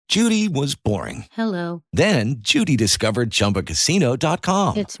Judy was boring. Hello. Then Judy discovered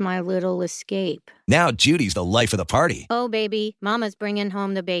ChumbaCasino.com. It's my little escape. Now Judy's the life of the party. Oh, baby, mama's bringing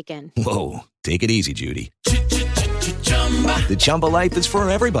home the bacon. Whoa, take it easy, Judy. The Chumba life is for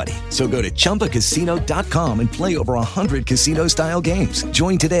everybody. So go to ChumbaCasino.com and play over 100 casino-style games.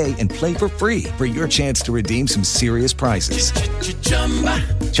 Join today and play for free for your chance to redeem some serious prizes.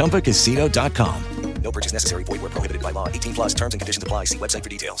 ChumbaCasino.com. No purchase necessary. Void where prohibited by law. 18 plus terms and conditions apply. See website for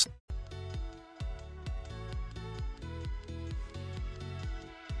details.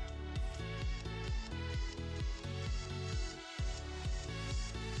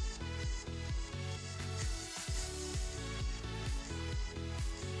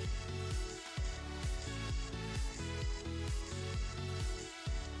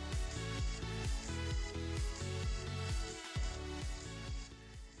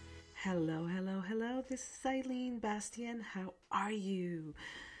 Hello, hello, hello. This is Eileen Bastien. How are you?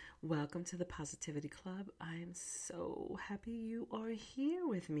 Welcome to the Positivity Club. I'm so happy you are here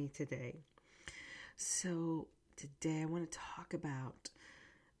with me today. So today I want to talk about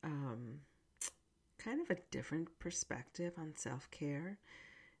kind of a different perspective on self-care.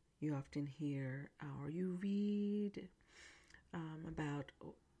 You often hear or you read about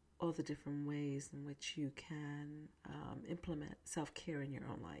all the different ways in which you can implement self-care in your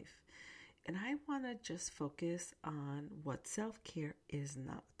own life. And I want to just focus on what self-care is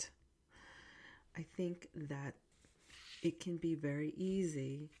not. I think that it can be very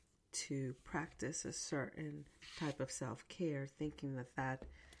easy to practice a certain type of self-care thinking that that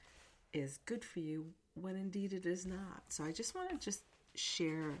is good for you when indeed it is not. So I just want to just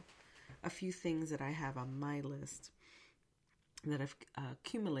share a few things that I have on my list that I've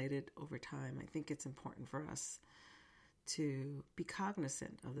accumulated over time. I think it's important for us to be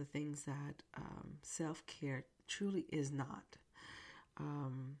cognizant of the things that self-care truly is not.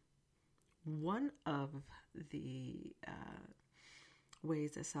 One of the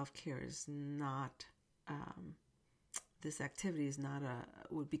ways that self-care is not, this activity is not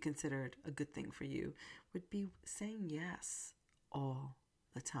would be considered a good thing for you, would be saying yes all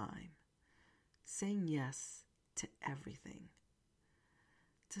the time. Saying yes to everything.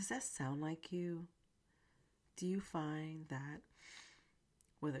 Does that sound like you? Do you find that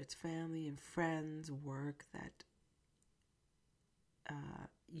whether it's family and friends, work, that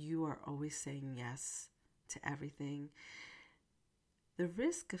you are always saying yes to everything? The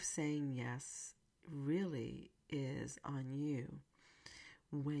risk of saying yes really is on you.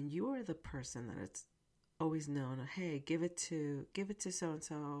 When you are the person that it's always known, hey, give it to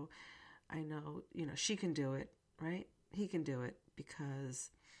so-and-so. I know, she can do it, right? He can do it because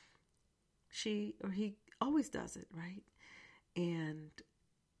she or he always does it, right? And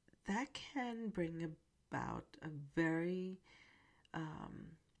that can bring about a very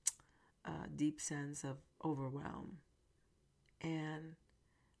deep sense of overwhelm. And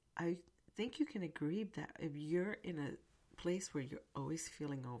I think you can agree that if you're in a place where you're always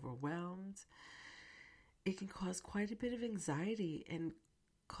feeling overwhelmed, it can cause quite a bit of anxiety and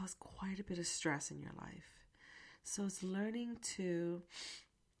cause quite a bit of stress in your life. So it's learning to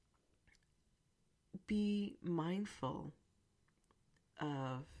be mindful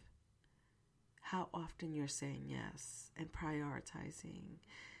of how often you're saying yes and prioritizing.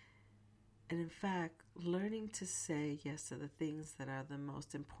 And in fact, learning to say yes to the things that are the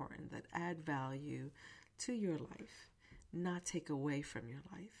most important, that add value to your life, not take away from your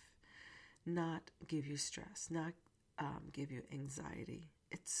life, not give you stress, not give you anxiety.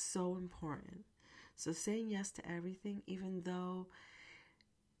 It's so important. So saying yes to everything, even though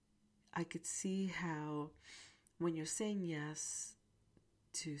I could see how when you're saying yes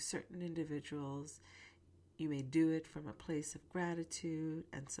to certain individuals, you may do it from a place of gratitude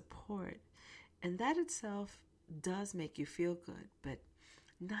and support. And that itself does make you feel good, but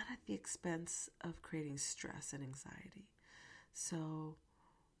not at the expense of creating stress and anxiety. So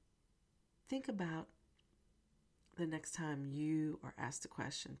think about the next time you are asked a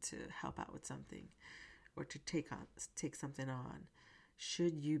question to help out with something or to take something on.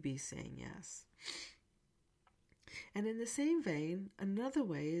 Should you be saying yes? And in the same vein, another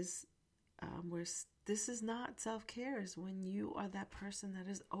way is where this is not self-care is when you are that person that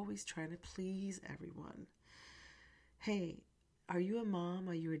is always trying to please everyone. Hey, are you a mom?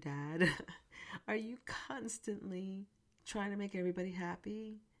 Are you a dad? Are you constantly trying to make everybody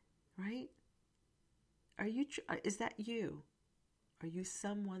happy? Right? Is that you? Are you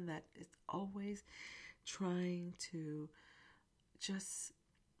someone that is always trying to just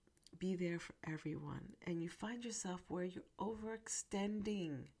be there for everyone, and you find yourself where you're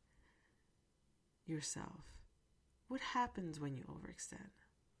overextending yourself? What happens when you overextend?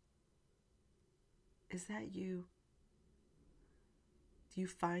 Is that you? Do you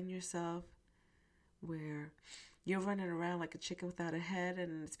find yourself where you're running around like a chicken without a head,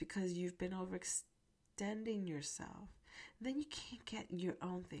 and it's because you've been overextending yourself? Then you can't get your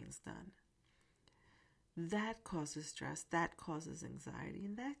own things done. That causes stress, that causes anxiety,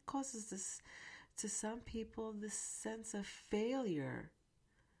 and that causes this, to some people, this sense of failure.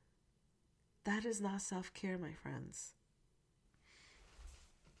 That is not self-care, my friends.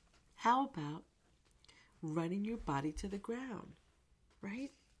 How about running your body to the ground,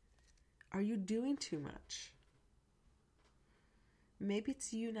 right? Are you doing too much? Maybe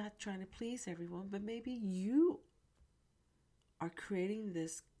it's you not trying to please everyone, but maybe you are creating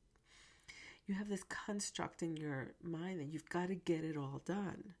this, you have this construct in your mind that you've got to get it all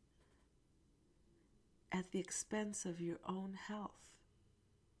done at the expense of your own health.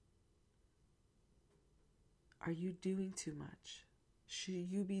 Are you doing too much? Should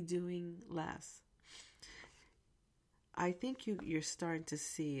you be doing less? I think you're starting to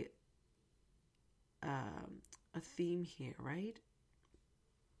see a theme here, right?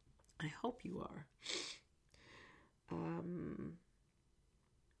 I hope you are.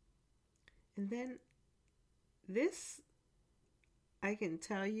 And then this, I can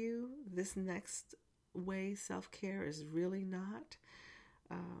tell you, this next way self-care is really not.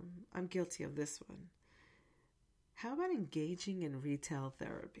 I'm guilty of this one. How about engaging in retail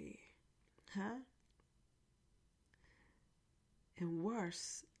therapy? And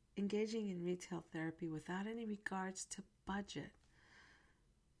worse, engaging in retail therapy without any regards to budget.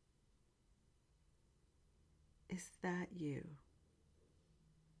 Is that you?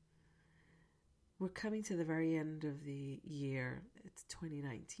 We're coming to the very end of the year. It's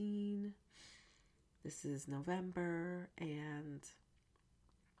 2019. This is November, and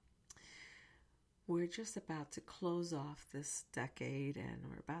we're just about to close off this decade, and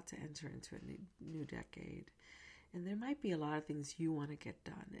we're about to enter into a new decade. And there might be a lot of things you want to get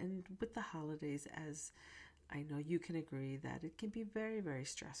done. And with the holidays, as I know you can agree, that it can be very, very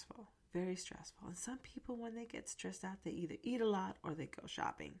stressful. Very stressful. And some people, when they get stressed out, they either eat a lot or they go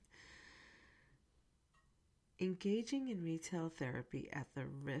shopping. Engaging in retail therapy at the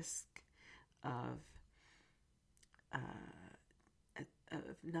risk of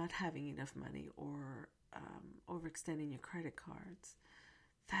not having enough money or overextending your credit cards,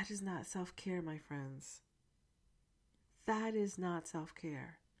 that is not self-care, my friends. That is not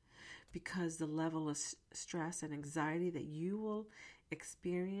self-care, because the level of stress and anxiety that you will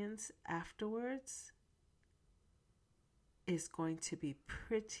experience afterwards is going to be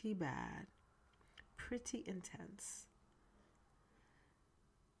pretty bad, pretty intense.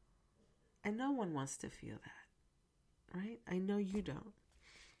 And no one wants to feel that, right? I know you don't.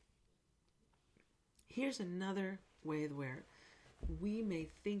 Here's another way where we may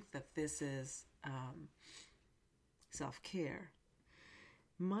think that this is self-care.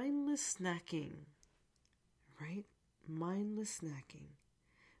 Mindless snacking, right? Mindless snacking.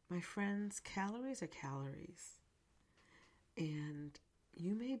 My friends, calories are calories. And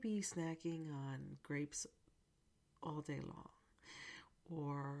you may be snacking on grapes all day long,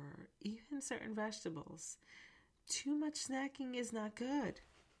 or even certain vegetables. Too much snacking is not good.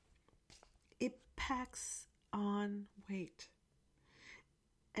 It packs on weight.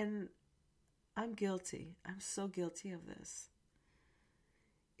 And I'm guilty. I'm so guilty of this.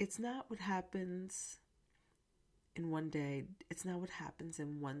 It's not what happens in one day. It's not what happens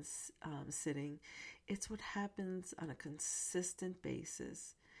in one sitting. It's what happens on a consistent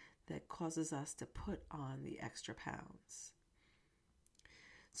basis that causes us to put on the extra pounds.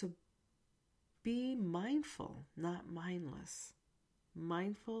 So be mindful, not mindless.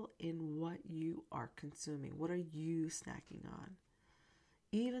 Mindful in what you are consuming. What are you snacking on?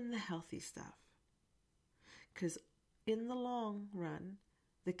 Even the healthy stuff. Because in the long run,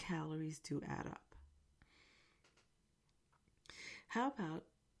 the calories do add up. How about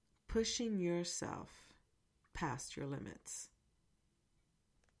pushing yourself past your limits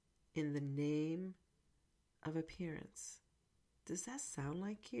in the name of appearance? Does that sound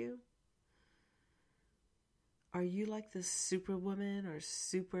like you? Are you like the superwoman or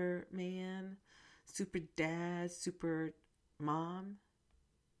superman, super dad, super mom?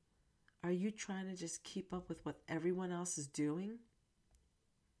 Are you trying to just keep up with what everyone else is doing?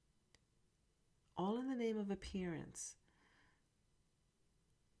 All in the name of appearance.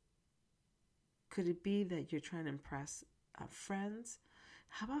 Could it be that you're trying to impress friends?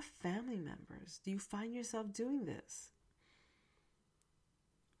 How about family members? Do you find yourself doing this?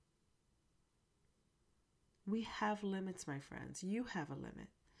 We have limits, my friends. You have a limit.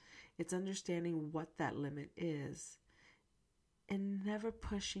 It's understanding what that limit is and never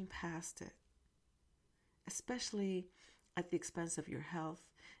pushing past it. especially at the expense of your health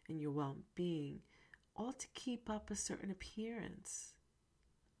and your well-being, all to keep up a certain appearance.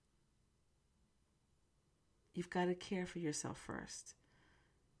 You've got to care for yourself first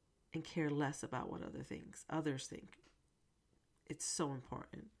and care less about what others think. It's so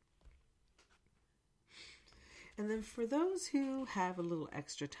important. And then for those who have a little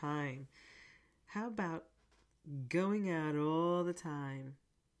extra time, how about going out all the time?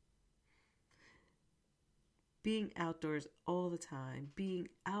 Being outdoors all the time, being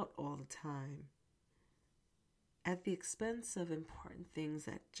out all the time, at the expense of important things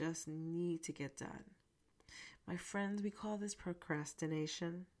that just need to get done. My friends, we call this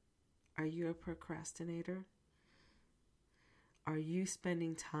procrastination. Are you a procrastinator? Are you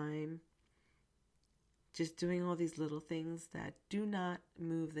spending time just doing all these little things that do not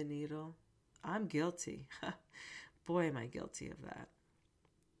move the needle? I'm guilty. Boy, am I guilty of that.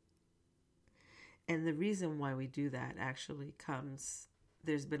 And the reason why we do that actually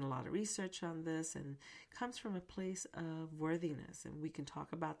there's been a lot of research on this, and comes from a place of worthiness. And we can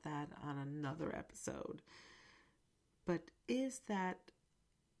talk about that on another episode. But is that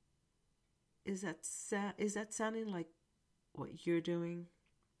sounding like what you're doing?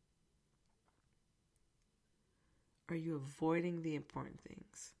 Are you avoiding the important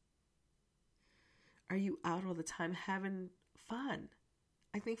things? Are you out all the time having fun?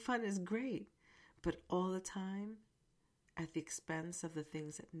 I think fun is great, but all the time at the expense of the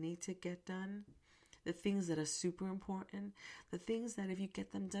things that need to get done, the things that are super important, the things that if you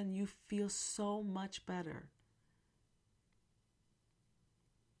get them done, you feel so much better.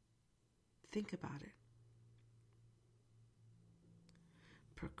 Think about it.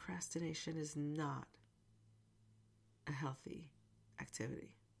 Procrastination is not a healthy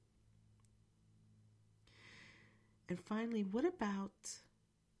activity. And finally, what about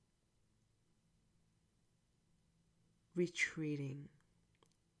retreating?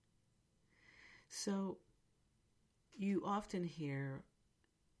 So you often hear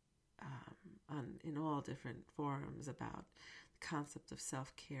in all different forums about the concept of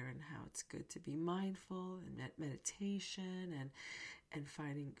self-care and how it's good to be mindful and meditation and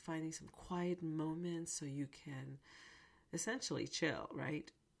finding some quiet moments so you can essentially chill,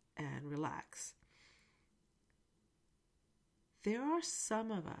 right? And relax. There are some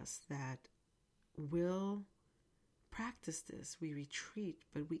of us that will practice this. We retreat,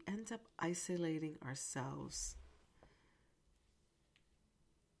 but we end up isolating ourselves.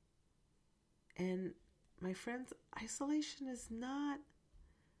 And my friends, isolation is not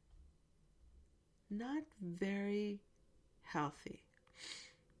very healthy.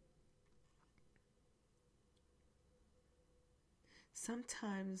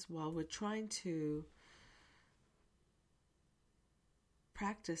 Sometimes while we're trying to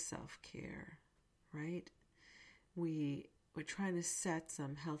practice self-care, right? We're trying to set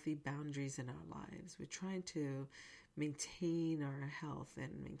some healthy boundaries in our lives. We're trying to maintain our health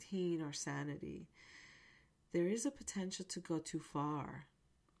and maintain our sanity. There is a potential to go too far.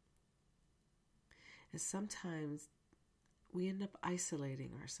 And sometimes we end up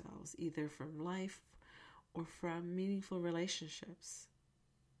isolating ourselves, either from life or from meaningful relationships.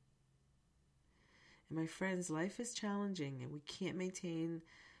 And my friends, life is challenging and we can't maintain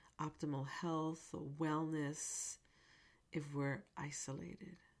optimal health or wellness if we're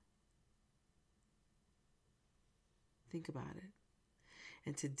isolated. Think about it.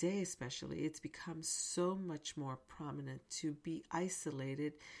 And today especially, it's become so much more prominent to be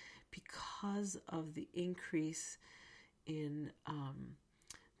isolated because of the increase in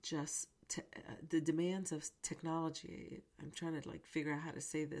the demands of technology. I'm trying to figure out how to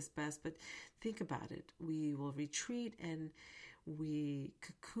say this best, but think about it. We will retreat and we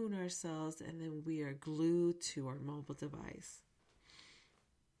cocoon ourselves, and then we are glued to our mobile device.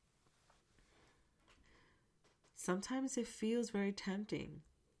 Sometimes it feels very tempting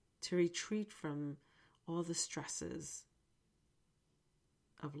to retreat from all the stresses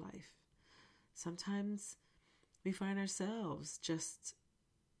of life. Sometimes we find ourselves just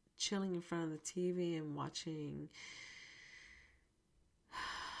chilling in front of the TV and watching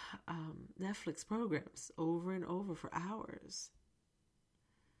Netflix programs over and over for hours.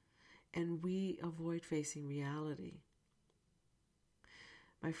 And we avoid facing reality.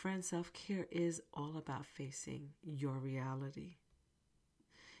 My friend, self-care is all about facing your reality.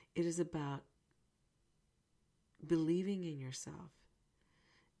 It is about believing in yourself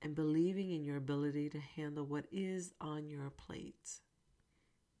and believing in your ability to handle what is on your plate.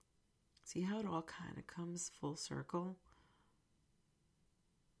 See how it all kind of comes full circle?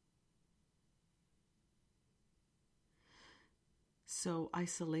 So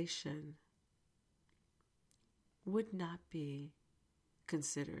isolation would not be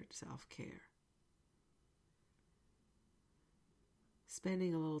considered self-care.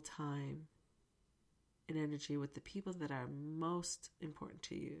 Spending a little time and energy with the people that are most important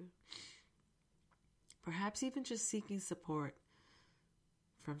to you. Perhaps even just seeking support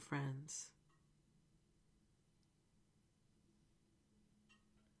from friends.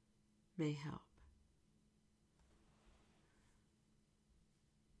 May help.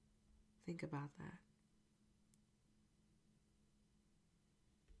 Think about that.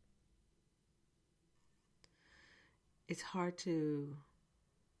 It's hard to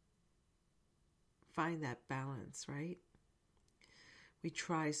find that balance, right? We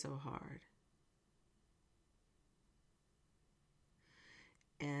try so hard.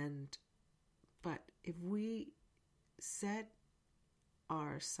 But if we set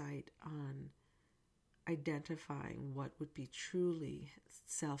our sight on identifying what would be truly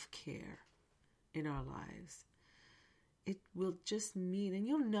self-care in our lives, it will just mean, and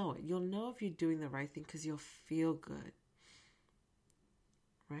you'll know it. You'll know if you're doing the right thing because you'll feel good,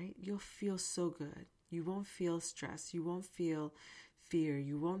 right? You'll feel so good. You won't feel stress. You won't feel fear.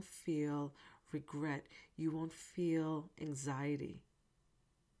 You won't feel regret. You won't feel anxiety.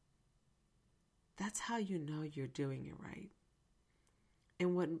 That's how you know you're doing it right.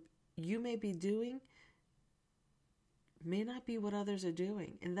 And what you may be doing may not be what others are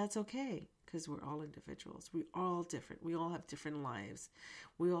doing. And that's okay, because we're all individuals. We're all different. We all have different lives.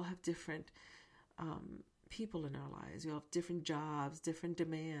 We all have different people in our lives. We all have different jobs, different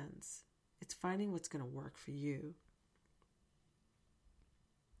demands. It's finding what's going to work for you.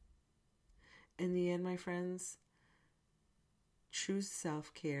 In the end, my friends, true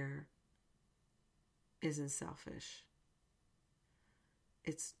self-care isn't selfish.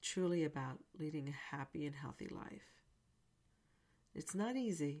 It's truly about leading a happy and healthy life. It's not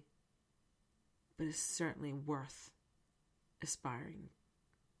easy, but it's certainly worth aspiring.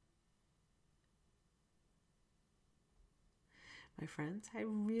 My friends, I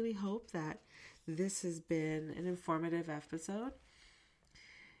really hope that this has been an informative episode.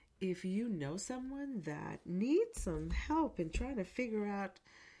 If you know someone that needs some help in trying to figure out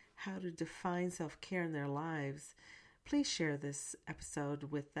how to define self-care in their lives, please share this episode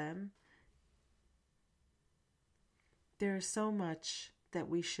with them. There is so much that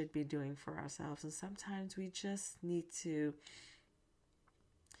we should be doing for ourselves, and sometimes we just need to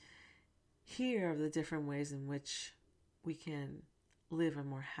hear of the different ways in which we can live a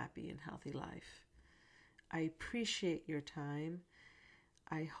more happy and healthy life. I appreciate your time.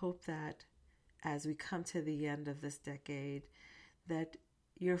 I hope that as we come to the end of this decade, that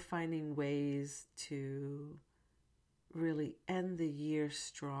you're finding ways to really end the year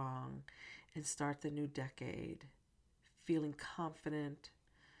strong and start the new decade feeling confident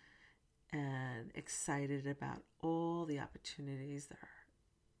and excited about all the opportunities that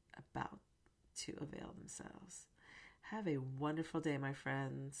are about to avail themselves. Have a wonderful day, my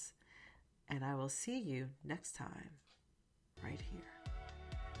friends, and I will see you next time right here.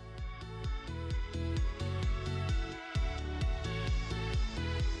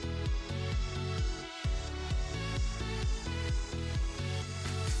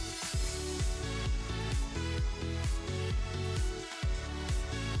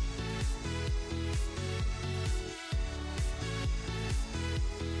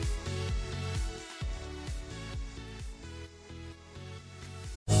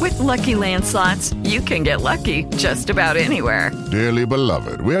 With Lucky Land Slots, you can get lucky just about anywhere. Dearly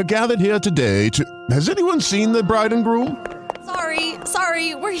beloved, we are gathered here today to... Has anyone seen the bride and groom?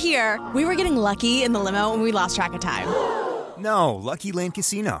 Sorry, we're here. We were getting lucky in the limo and we lost track of time. No, Lucky Land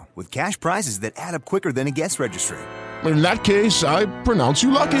Casino, with cash prizes that add up quicker than a guest registry. In that case, I pronounce you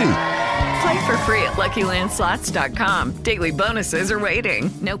lucky. Play for free at LuckyLandSlots.com. Daily bonuses are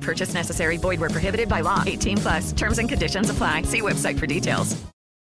waiting. No purchase necessary. Void where prohibited by law. 18+. Terms and conditions apply. See website for details.